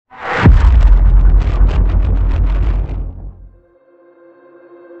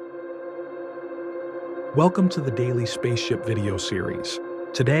Welcome to the Daily Spaceship video series.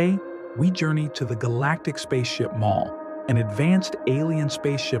 Today, we journey to the Galactic Spaceship Mall, an advanced alien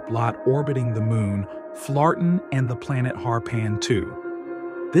spaceship lot orbiting the moon, Flarton and the planet Har'pan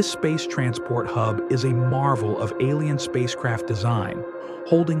 2. This space transport hub is a marvel of alien spacecraft design,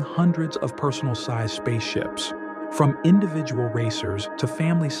 holding hundreds of personal-sized spaceships. From individual racers to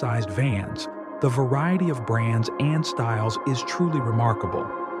family-sized vans, the variety of brands and styles is truly remarkable.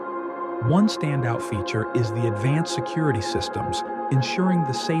 One standout feature is the advanced security systems, ensuring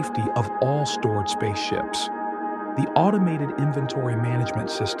the safety of all stored spaceships. The automated inventory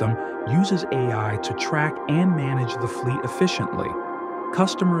management system uses AI to track and manage the fleet efficiently.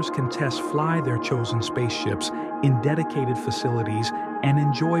 Customers can test fly their chosen spaceships in dedicated facilities and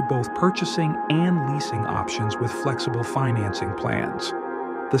enjoy both purchasing and leasing options with flexible financing plans.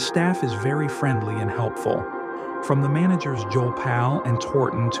 The staff is very friendly and helpful. From the managers Joel Powell and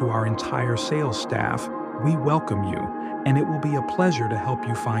Thornton to our entire sales staff, we welcome you, and it will be a pleasure to help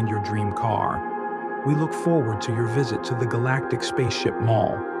you find your dream car. We look forward to your visit to the Galactic Spaceship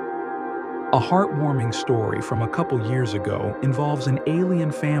Mall. A heartwarming story from a couple years ago involves an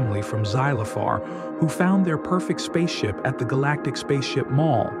alien family from Xylophar who found their perfect spaceship at the Galactic Spaceship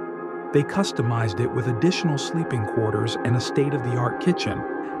Mall. They customized it with additional sleeping quarters and a state-of-the-art kitchen,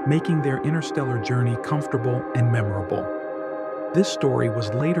 making their interstellar journey comfortable and memorable. This story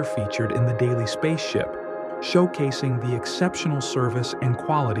was later featured in the Daily Spaceship, showcasing the exceptional service and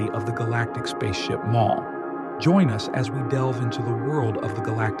quality of the Galactic Spaceship Mall. Join us as we delve into the world of the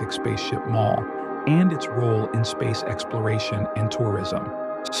Galactic Spaceship Mall and its role in space exploration and tourism.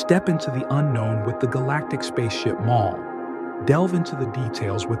 Step into the unknown with the Galactic Spaceship Mall. Delve into the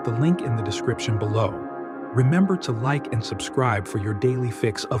details with the link in the description below. Remember to like and subscribe for your daily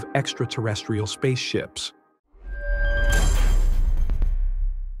fix of extraterrestrial spaceships.